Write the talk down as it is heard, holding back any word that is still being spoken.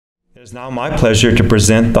It is now my pleasure to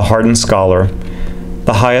present the Hardin Scholar,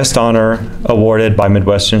 the highest honor awarded by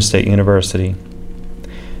Midwestern State University.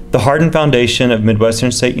 The Hardin Foundation of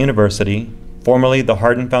Midwestern State University, formerly the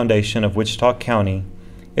Hardin Foundation of Wichita County,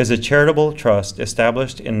 is a charitable trust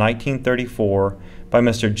established in 1934 by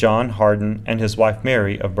Mr. John Hardin and his wife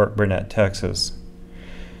Mary of Burke Burnett, Texas.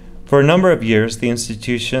 For a number of years, the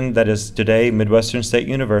institution that is today Midwestern State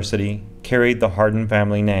University carried the Hardin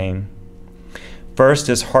family name. First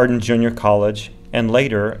as Hardin Junior College, and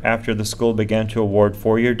later, after the school began to award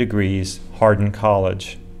four-year degrees, Hardin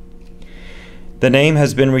College. The name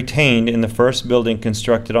has been retained in the first building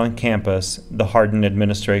constructed on campus, the Hardin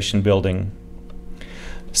Administration Building.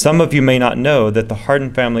 Some of you may not know that the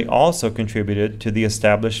Hardin family also contributed to the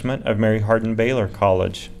establishment of Mary Hardin Baylor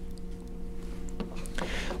College.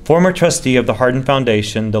 Former trustee of the Hardin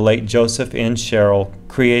Foundation, the late Joseph N. Sherrill,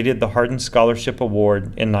 created the Hardin Scholarship Award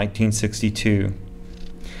in 1962.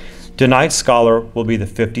 Tonight's scholar will be the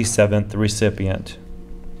 57th recipient.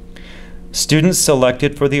 Students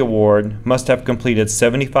selected for the award must have completed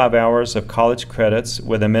 75 hours of college credits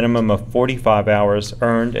with a minimum of 45 hours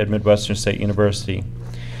earned at Midwestern State University,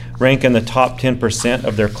 rank in the top 10%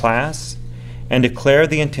 of their class, and declare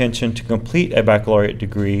the intention to complete a baccalaureate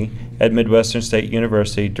degree at Midwestern State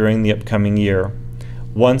University during the upcoming year.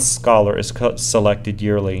 One scholar is selected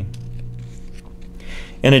yearly.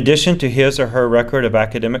 In addition to his or her record of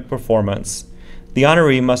academic performance, the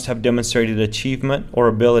honoree must have demonstrated achievement or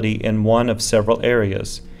ability in one of several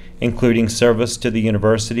areas, including service to the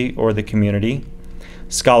university or the community,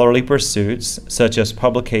 scholarly pursuits such as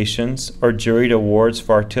publications or juried awards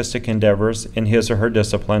for artistic endeavors in his or her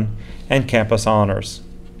discipline, and campus honors.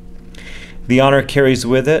 The honor carries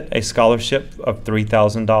with it a scholarship of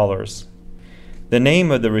 $3,000. The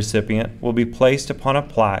name of the recipient will be placed upon a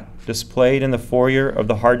plaque displayed in the foyer of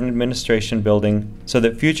the Hardin Administration Building so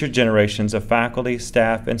that future generations of faculty,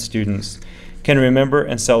 staff, and students can remember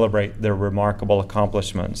and celebrate their remarkable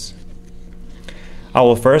accomplishments. I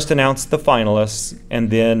will first announce the finalists and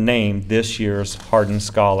then name this year's Hardin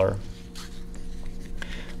Scholar.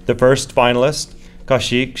 The first finalist,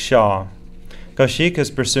 Kaushik Shah. Kaushik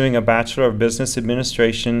is pursuing a Bachelor of Business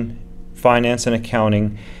Administration, Finance and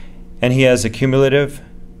Accounting, and he has a cumulative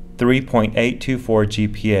 3.824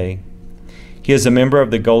 GPA. He is a member of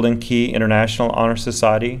the Golden Key International Honor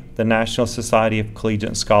Society, the National Society of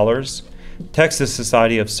Collegiate Scholars, Texas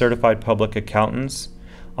Society of Certified Public Accountants,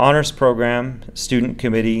 Honors Program, Student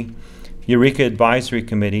Committee, Eureka Advisory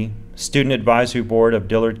Committee, Student Advisory Board of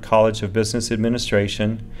Dillard College of Business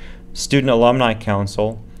Administration, Student Alumni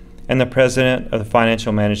Council, and the President of the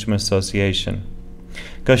Financial Management Association.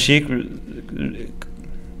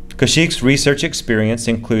 Kaushik's research experience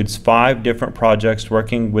includes 5 different projects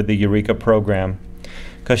working with the Eureka program.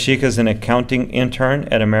 Kaushik is an accounting intern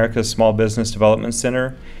at America's Small Business Development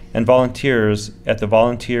Center and volunteers at the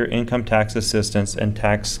Volunteer Income Tax Assistance and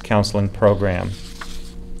Tax Counseling Program.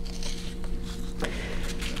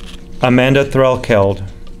 Renee Threlkeld.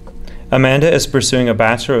 Amanda is pursuing a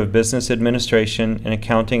Bachelor of Business Administration in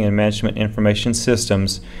Accounting and Management Information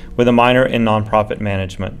Systems with a minor in Nonprofit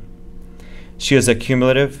Management. She has a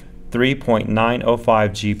cumulative 3.905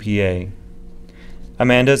 GPA.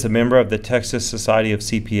 Amanda is a member of the Texas Society of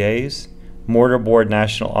CPAs, Mortar Board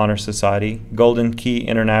National Honor Society, Golden Key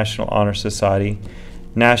International Honor Society,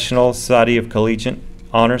 National Society of Collegiate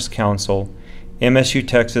Honors Council, MSU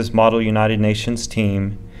Texas Model United Nations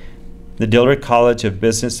Team, the Dillard College of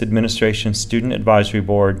Business Administration Student Advisory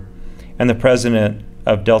Board, and the President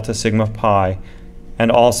of Delta Sigma Pi,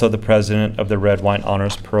 and also the President of the Redwine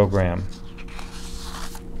Honors Program.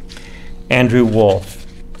 Andrew Wolf.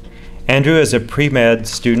 Andrew is a pre-med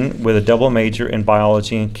student with a double major in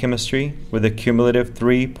biology and chemistry with a cumulative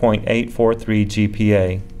 3.843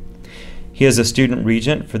 GPA. He is a student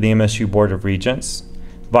regent for the MSU Board of Regents,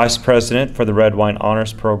 vice president for the Redwine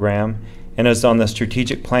Honors Program, and is on the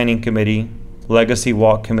Strategic Planning Committee, Legacy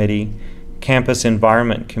Walk Committee, Campus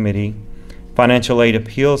Environment Committee, Financial Aid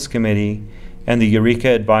Appeals Committee, and the Eureka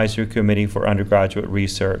Advisory Committee for Undergraduate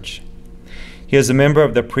Research. He is a member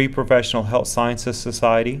of the Pre-Professional Health Sciences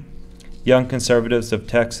Society, Young Conservatives of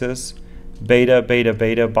Texas, Beta Beta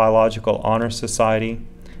Beta Biological Honor Society,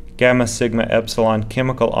 Gamma Sigma Epsilon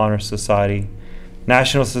Chemical Honor Society,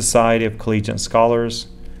 National Society of Collegiate Scholars,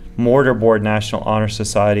 Mortar Board National Honor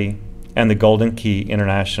Society, and the Golden Key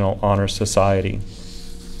International Honor Society.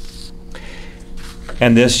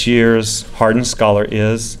 And this year's Hardin Scholar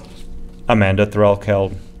is Renee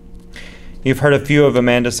Threlkeld. You've heard a few of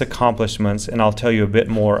Amanda's accomplishments, and I'll tell you a bit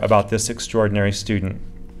more about this extraordinary student.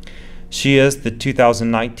 She is the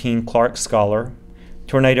 2019 Clark Scholar,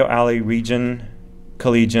 Tornado Alley Region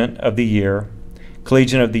Collegiate of the Year,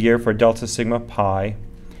 Collegiate of the Year for Delta Sigma Pi,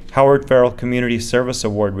 Howard Farrell Community Service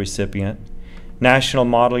Award recipient, National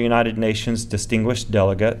Model United Nations Distinguished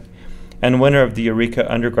Delegate, and winner of the Eureka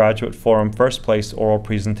Undergraduate Forum First Place Oral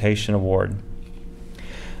Presentation Award.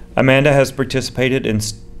 Amanda has participated in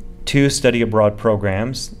 2 study abroad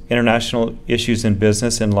programs, International Issues in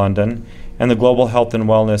Business in London and the Global Health and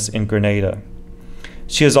Wellness in Grenada.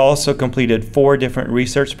 She has also completed 4 different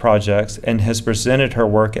research projects and has presented her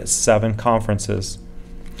work at 7 conferences.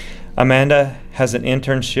 Amanda has an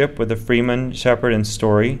internship with the Freeman, Shepherd, and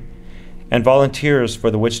Story and volunteers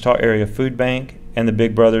for the Wichita Area Food Bank and the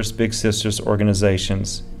Big Brothers Big Sisters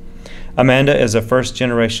organizations. Amanda is a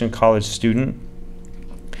first-generation college student.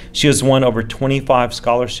 She has won over 25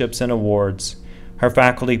 scholarships and awards. Her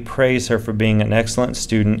faculty praise her for being an excellent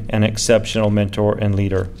student and exceptional mentor and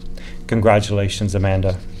leader. Congratulations,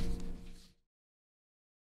 Amanda.